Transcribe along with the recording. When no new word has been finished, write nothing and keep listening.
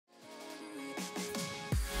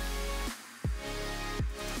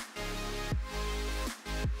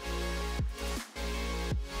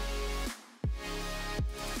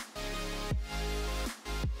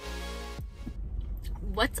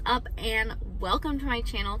What's up and welcome to my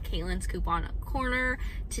channel, Kaylin's Coupon Corner.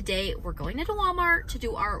 Today we're going into Walmart to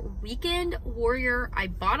do our Weekend Warrior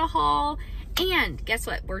Ibotta haul, and guess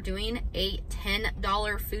what? We're doing a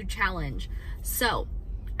 $10 food challenge. So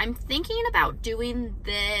I'm thinking about doing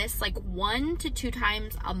this like 1 to 2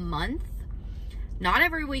 times a month. Not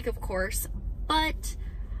every week, of course, but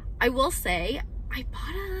I will say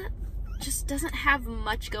Ibotta just doesn't have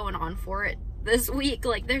much going on for it this week.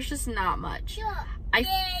 Like, there's just not much. I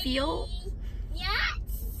feel,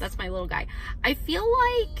 that's my little guy. I feel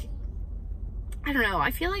like, I don't know,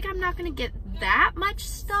 I feel like I'm not going to get that much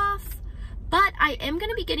stuff, but I am going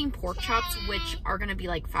to be getting pork chops, which are going to be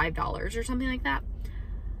like $5 or something like that.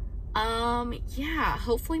 Yeah,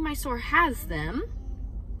 hopefully my store has them,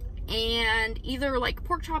 and either like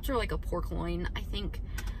pork chops or like a pork loin, I think.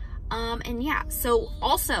 And yeah, so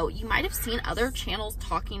also you might have seen other channels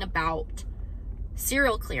talking about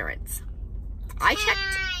cereal clearance. I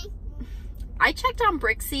checked on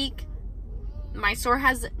Brickseek. My store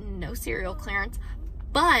has no cereal clearance,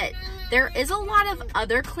 but there is a lot of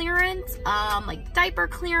other clearance, like diaper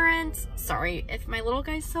clearance. Sorry if my little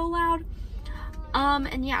guy's so loud.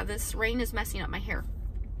 And yeah, this rain is messing up my hair.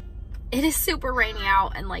 It is super rainy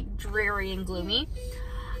out and like dreary and gloomy.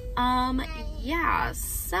 Yeah,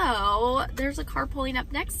 so there's a car pulling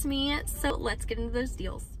up next to me, so let's get into those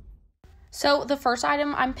deals. So the first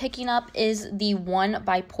item I'm picking up is the One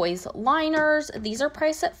by Poise liners. These are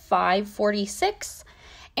priced at $5.46,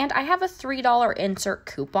 and I have a $3 insert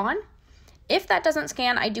coupon. If that doesn't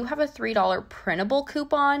scan, I do have a $3 printable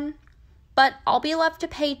coupon, but I'll be left to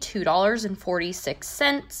pay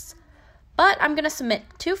 $2.46. But I'm going to submit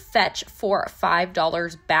to Fetch for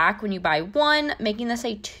 $5 back when you buy one, making this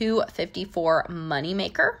a $2.54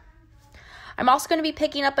 moneymaker. I'm also going to be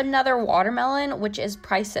picking up another watermelon, which is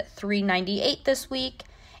priced at $3.98 this week,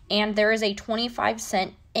 and there is a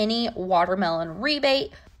 25-cent any watermelon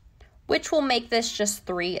rebate, which will make this just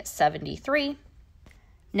 $3.73.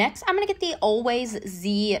 Next, I'm going to get the Always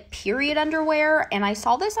Z period underwear, and I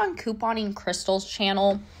saw this on Couponing Crystal's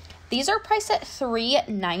channel. These are priced at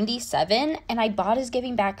 $3.97, and Ibotta is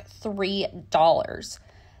giving back $3.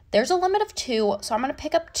 There's a limit of 2, so I'm going to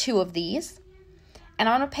pick up 2 of these, and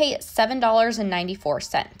I'm going to pay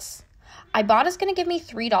 $7.94. Ibotta is going to give me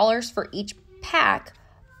 $3 for each pack,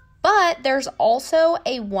 but there's also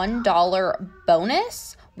a $1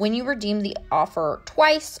 bonus when you redeem the offer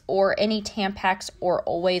twice or any Tampax or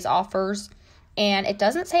Always offers, and it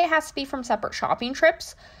doesn't say it has to be from separate shopping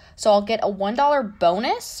trips. So I'll get a $1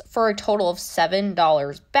 bonus for a total of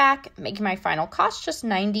 $7 back, making my final cost just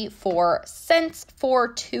 94 cents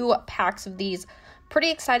for 2 packs of these. Pretty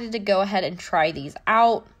excited to go ahead and try these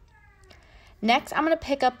out. Next, I'm going to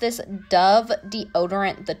pick up this Dove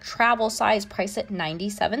deodorant, the travel size, priced at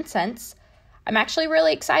 97 cents. I'm actually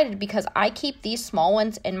really excited because I keep these small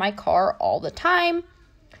ones in my car all the time.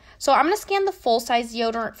 So I'm going to scan the full-size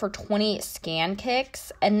deodorant for 20 scan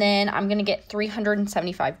kicks, and then I'm going to get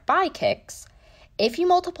 375 buy kicks. If you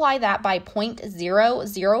multiply that by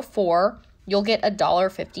 0.004, you'll get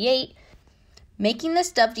 $1.58, making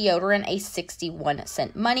this Dove deodorant a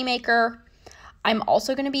 61-cent moneymaker. I'm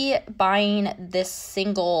also going to be buying this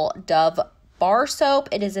single Dove bar soap.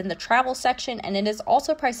 It is in the travel section, and it is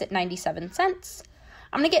also priced at 97 cents.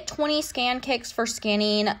 I'm going to get 20 scan kicks for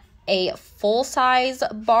scanning a full-size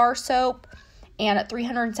bar soap and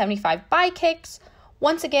 375 buy kicks.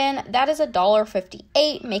 Once again, that is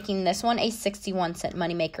 $1.58, making this one a 61-cent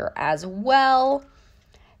moneymaker as well.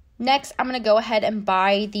 Next, I'm going to go ahead and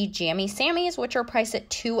buy the Jammy Sammies, which are priced at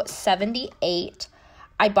 $2.78.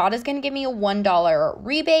 Ibotta is going to give me a $1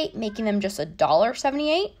 rebate, making them just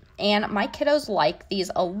 $1.78, and my kiddos like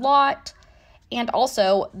these a lot. And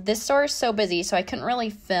also, this store is so busy, so I couldn't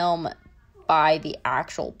really film by the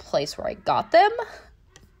actual place where I got them.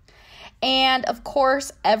 And of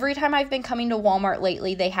course, every time I've been coming to Walmart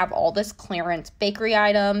lately, they have all this clearance bakery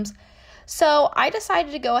items. So I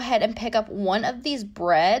decided to go ahead and pick up one of these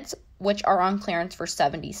breads, which are on clearance for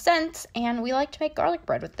 70 cents, and we like to make garlic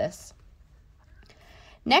bread with this.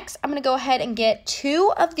 Next, I'm going to go ahead and get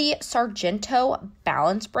 2 of the Sargento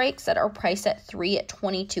balance breaks that are priced at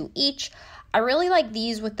 $3.22 each. I really like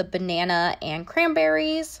these with the banana and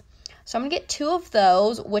cranberries. So I'm going to get 2 of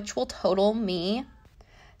those, which will total me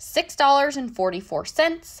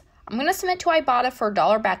 $6.44. I'm going to submit to Ibotta for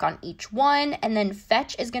 $1 back on each one, and then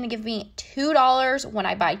Fetch is going to give me $2 when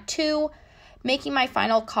I buy 2, making my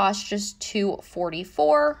final cost just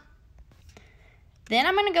 $2.44. Then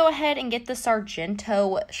I'm going to go ahead and get the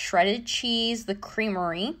Sargento shredded cheese, the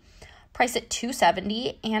creamery, priced at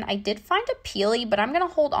 $2.70, and I did find a peely, but I'm going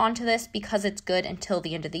to hold on to this because it's good until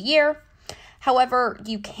the end of the year. However,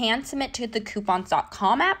 you can submit to the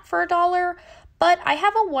coupons.com app for $1, but I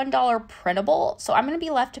have a $1 printable, so I'm going to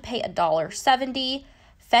be left to pay $1.70.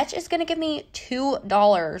 Fetch is going to give me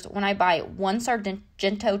 $2 when I buy one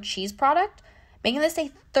Sargento cheese product, making this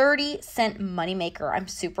a 30-cent moneymaker. I'm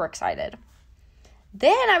super excited.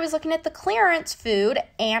 Then I was looking at the clearance food,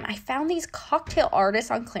 and I found these cocktail artists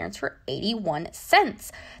on clearance for 81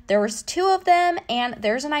 cents. There was 2 of them, and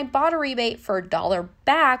there's an Ibotta rebate for $1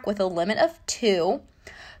 back with a limit of 2.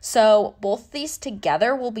 So both these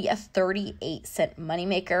together will be a 38-cent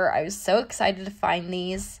moneymaker. I was so excited to find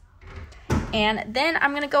these. And then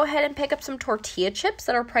I'm going to go ahead and pick up some tortilla chips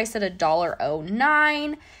that are priced at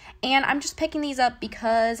 $1.09. And I'm just picking these up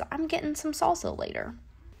because I'm getting some salsa later.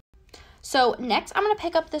 So next, I'm going to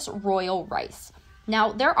pick up this royal rice.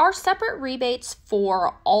 Now, there are separate rebates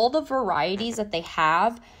for all the varieties that they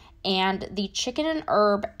have, and the chicken and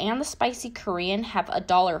herb and the spicy Korean have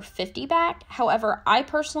 $1.50 back. However, I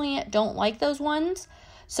personally don't like those ones,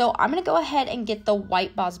 so I'm going to go ahead and get the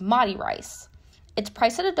white basmati rice. It's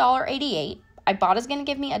priced at $1.88. Ibotta is going to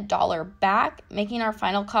give me $1 back, making our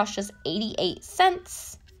final cost just 88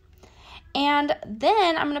 cents. And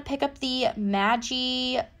then I'm going to pick up the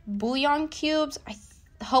Maggi bouillon cubes. I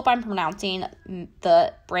hope I'm pronouncing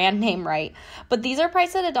the brand name right. But these are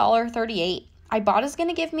priced at $1.38. Ibotta is going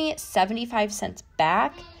to give me 75 cents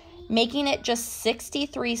back, making it just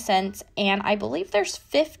 63 cents. And I believe there's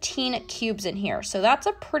 15 cubes in here. So that's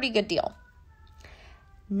a pretty good deal.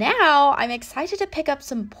 Now I'm excited to pick up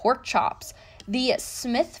some pork chops. The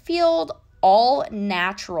Smithfield All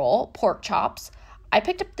Natural pork chops. I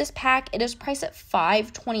picked up this pack. It is priced at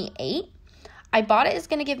 $5.28. Ibotta is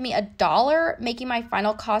going to give me $1, making my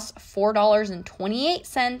final cost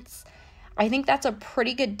 $4.28. I think that's a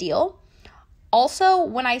pretty good deal. Also,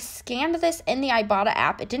 when I scanned this in the Ibotta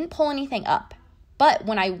app, it didn't pull anything up. But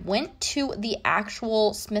when I went to the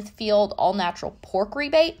actual Smithfield All Natural pork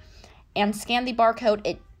rebate and scanned the barcode,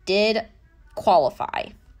 it did qualify.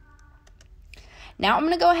 Now I'm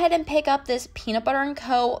going to go ahead and pick up this Peanut Butter &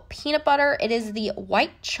 Co. peanut butter. It is the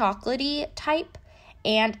white chocolatey type,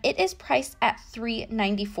 and it is priced at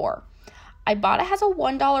 $3.94. Ibotta has a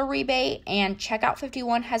 $1 rebate, and Checkout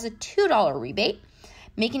 51 has a $2 rebate,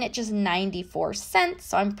 making it just 94 cents,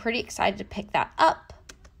 so I'm pretty excited to pick that up.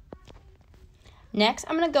 Next,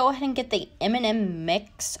 I'm going to go ahead and get the M&M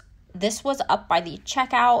mix. This was up by the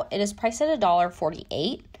checkout. It is priced at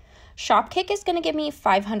 $1.48. Shopkick is going to give me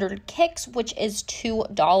 500 kicks, which is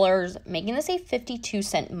 $2, making this a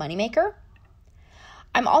 52-cent moneymaker.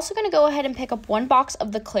 I'm also going to go ahead and pick up one box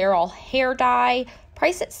of the Clairol hair dye,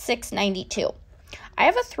 priced at $6.92. I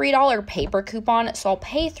have a $3 paper coupon, so I'll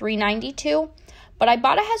pay $3.92, but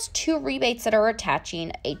Ibotta has 2 rebates that are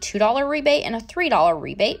attaching, a $2 rebate and a $3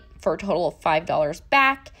 rebate for a total of $5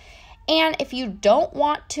 back. And if you don't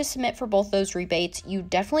want to submit for both those rebates, you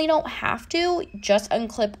definitely don't have to. Just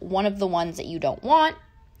unclip one of the ones that you don't want.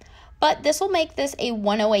 But this will make this a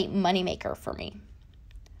 108 moneymaker for me.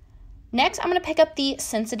 Next, I'm going to pick up the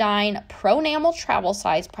Sensodyne Pro Enamel Travel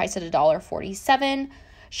Size, priced at $1.47.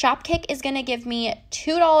 Shopkick is going to give me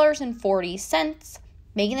 $2.40,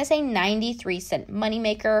 making this a 93-cent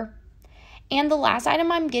moneymaker. And the last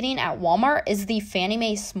item I'm getting at Walmart is the Fannie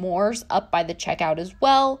Mae S'mores, up by the checkout as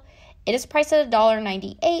well. It is priced at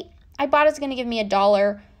 $1.98. Ibotta is going to give me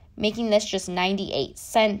 $1, making this just 98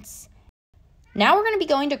 cents. Now we're going to be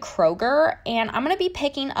going to Kroger, and I'm going to be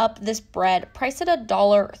picking up this bread priced at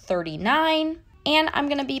 $1.39. And I'm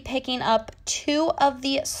going to be picking up 2 of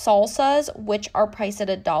the salsas, which are priced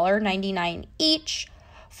at $1.99 each,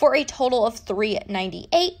 for a total of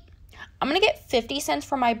 $3.98. I'm going to get 50 cents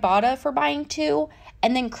from Ibotta for buying 2,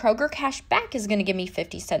 and then Kroger Cash Back is going to give me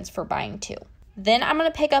 50 cents for buying 2. Then I'm going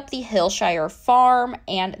to pick up the Hillshire Farm,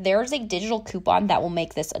 and there's a digital coupon that will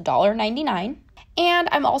make this $1.99. And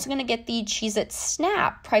I'm also going to get the Cheez-it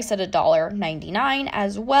Snap'd, priced at $1.99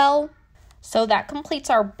 as well. So that completes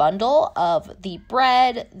our bundle of the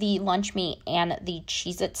bread, the lunch meat, and the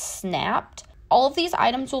Cheez-it Snap'd. All of these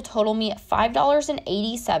items will total me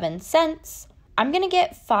 $5.87. I'm going to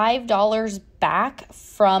get $5 back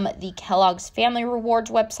from the Kellogg's Family Rewards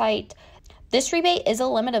website. This rebate is a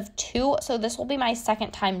limit of 2, so this will be my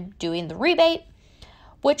second time doing the rebate,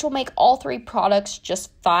 which will make all 3 products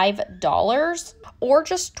just $5 or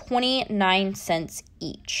just 29 cents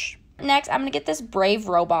each. Next, I'm going to get this Brave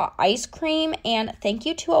Robot ice cream, and thank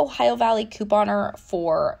you to Ohio Valley Couponer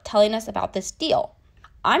for telling us about this deal.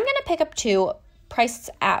 I'm going to pick up 2, priced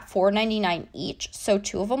at $4.99 each, so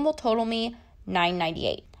 2 of them will total me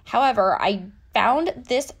 $9.98. However, I found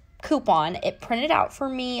this coupon. It printed out for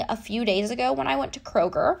me a few days ago when I went to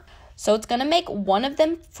Kroger. So it's going to make one of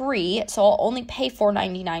them free, so I'll only pay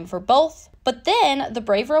 $4.99 for both. But then the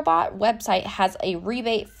Brave Robot website has a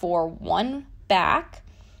rebate for one back,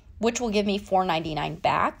 which will give me $4.99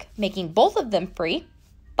 back, making both of them free.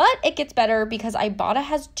 But it gets better because Ibotta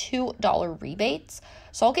has $2 rebates,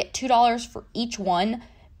 so I'll get $2 for each one,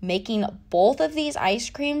 making both of these ice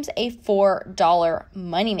creams a $4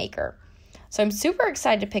 moneymaker. So I'm super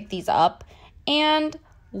excited to pick these up, and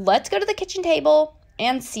let's go to the kitchen table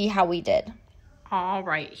and see how we did. All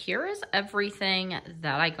right, here is everything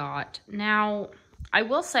that I got. Now, I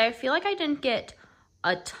will say, I feel like I didn't get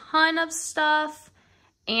a ton of stuff,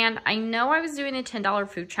 and I know I was doing a $10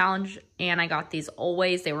 food challenge, and I got these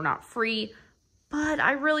always. They were not free, but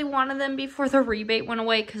I really wanted them before the rebate went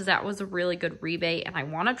away because that was a really good rebate, and I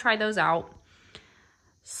want to try those out.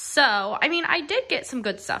 So, I mean, I did get some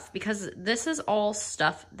good stuff because this is all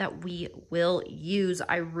stuff that we will use.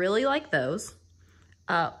 I really like those.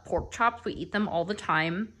 Pork chops, we eat them all the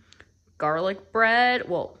time. Garlic bread,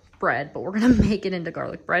 well, bread, but we're going to make it into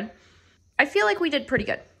garlic bread. I feel like we did pretty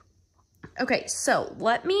good. Okay, so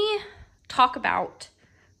let me talk about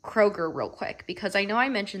Kroger real quick because I know I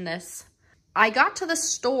mentioned this. I got to the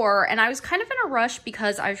store and I was kind of in a rush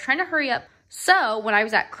because I was trying to hurry up. So when I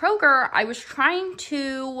was at Kroger, I was trying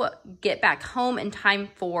to get back home in time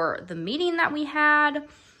for the meeting that we had.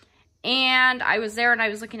 And I was there and I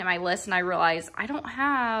was looking at my list and I realized I don't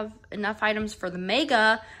have enough items for the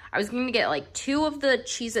mega. I was going to get like 2 of the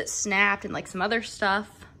Cheez-it Snap'd and like some other stuff.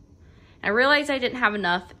 I realized I didn't have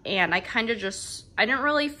enough and I kind of just, I didn't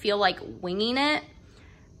really feel like winging it.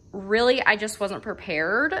 Really, I just wasn't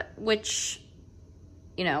prepared, which,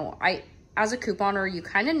 you know, as a couponer, you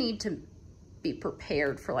kind of need to be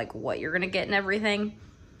prepared for like what you're going to get and everything.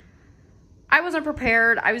 I wasn't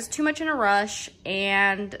prepared. I was too much in a rush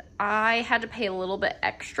and I had to pay a little bit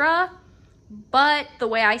extra. But the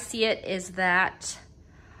way I see it is that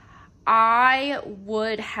I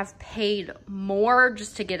would have paid more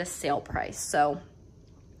just to get a sale price. So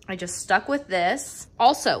I just stuck with this.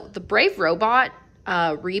 Also, the Brave Robot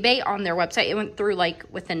rebate on their website, it went through like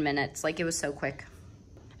within minutes. Like it was so quick.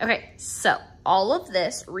 Okay, so all of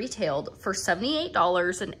this retailed for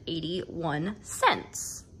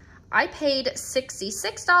 $78.81. I paid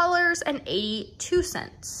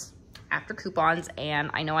 $66.82 after coupons, and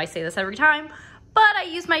I know I say this every time, but I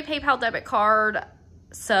use my PayPal debit card,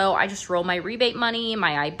 so I just roll my rebate money,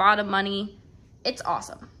 my Ibotta money. It's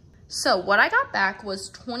awesome. So what I got back was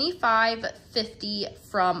 $25.50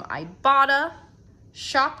 from Ibotta.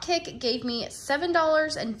 Shopkick gave me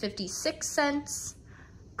 $7.56.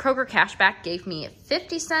 Kroger Cashback gave me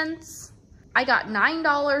 50 cents. I got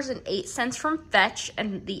 $9.08 from Fetch,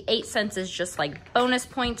 and the 8 cents is just like bonus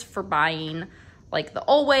points for buying like the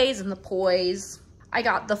Always and the Poise. I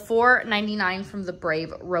got the $4.99 from the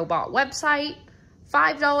Brave Robot website,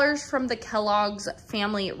 $5 from the Kellogg's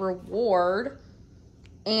Family Reward,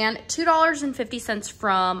 and $2.50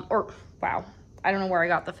 from, or wow, I don't know where I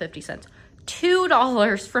got the 50 cents.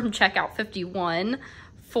 $2 from Checkout 51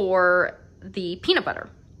 for the peanut butter.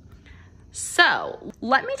 So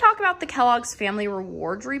let me talk about the Kellogg's Family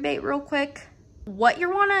Rewards rebate real quick. What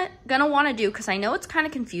you're gonna wanna do, because I know it's kind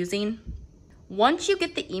of confusing. Once you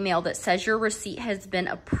get the email that says your receipt has been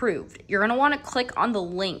approved, you're gonna wanna click on the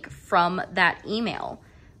link from that email.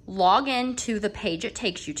 Log in to the page it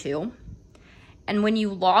takes you to. And when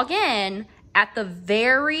you log in, at the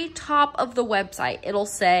very top of the website, it'll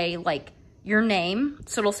say like your name.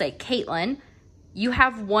 So it'll say, Caitlin, you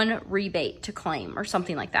have 1 rebate to claim or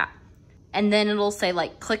something like that. And then it'll say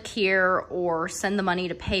like, click here or send the money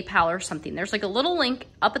to PayPal or something. There's like a little link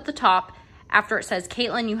up at the top after it says,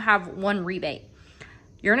 Caitlin, you have 1 rebate.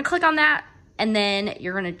 You're gonna click on that and then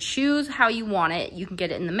you're gonna choose how you want it. You can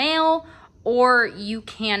get it in the mail or you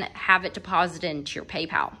can have it deposited into your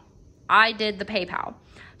PayPal. I did the PayPal.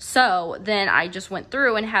 So then I just went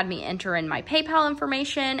through and had me enter in my PayPal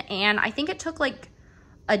information, and I think it took like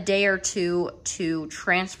a day or 2 to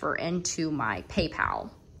transfer into my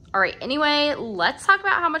PayPal. All right, anyway, let's talk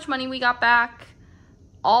about how much money we got back.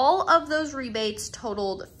 All of those rebates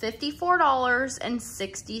totaled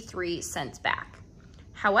 $54.63 back.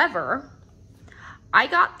 However, I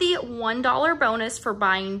got the $1 bonus for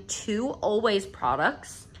buying 2 Always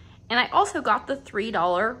products, and I also got the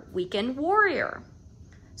 $3 Weekend Warrior.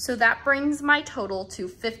 So that brings my total to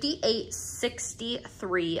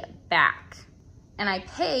 $58.63 back. And I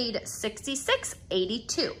paid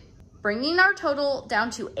 $66.82. Bringing our total down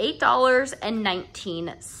to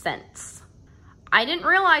 $8.19. I didn't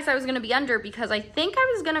realize I was gonna be under because I think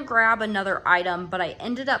I was gonna grab another item, but I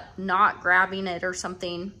ended up not grabbing it or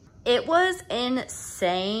something. It was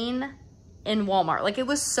insane in Walmart. Like, it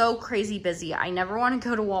was so crazy busy. I never want to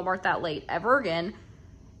go to Walmart that late ever again.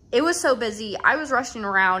 It was so busy. I was rushing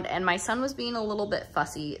around and my son was being a little bit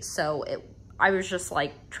fussy. So I was just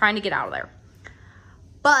like trying to get out of there.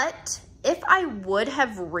 But if I would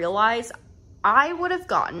have realized, I would have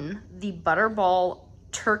gotten the Butterball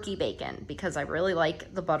turkey bacon because I really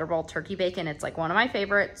like the Butterball turkey bacon. It's like one of my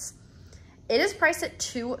favorites. It is priced at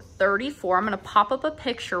 $2.34. I'm going to pop up a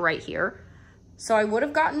picture right here. So I would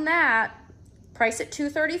have gotten that, priced at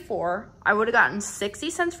 $2.34. I would have gotten 60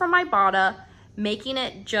 cents from Ibotta, making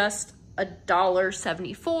it just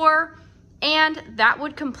 $1.74. And that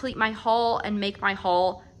would complete my haul and make my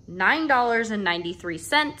haul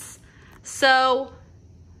 $9.93. So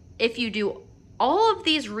if you do all of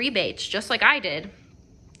these rebates, just like I did,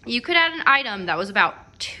 you could add an item that was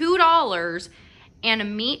about $2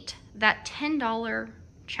 and meet that $10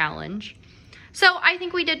 challenge. So I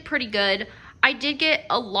think we did pretty good. I did get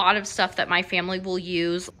a lot of stuff that my family will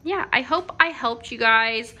use. Yeah, I hope I helped you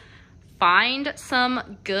guys find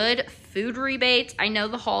some good food rebates. I know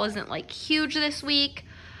the haul isn't like huge this week,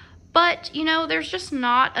 but you know, there's just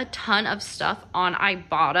not a ton of stuff on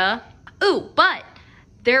Ibotta. Ooh, but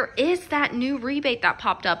there is that new rebate that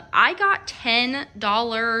popped up. I got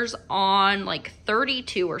 $10 on like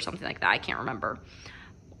 32 or something like that. I can't remember.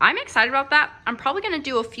 I'm excited about that. I'm probably gonna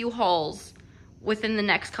do a few hauls within the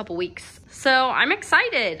next couple weeks. So I'm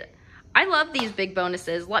excited. I love these big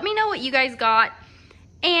bonuses. Let me know what you guys got.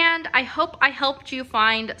 And I hope I helped you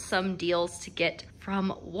find some deals to get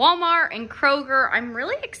from Walmart and Kroger. I'm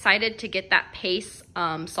really excited to get that Pace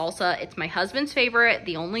salsa. It's my husband's favorite,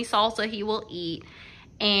 the only salsa he will eat.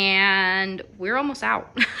 And we're almost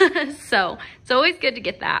out. So it's always good to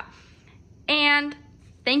get that. And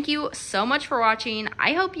thank you so much for watching.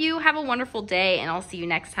 I hope you have a wonderful day and I'll see you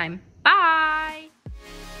next time. Bye.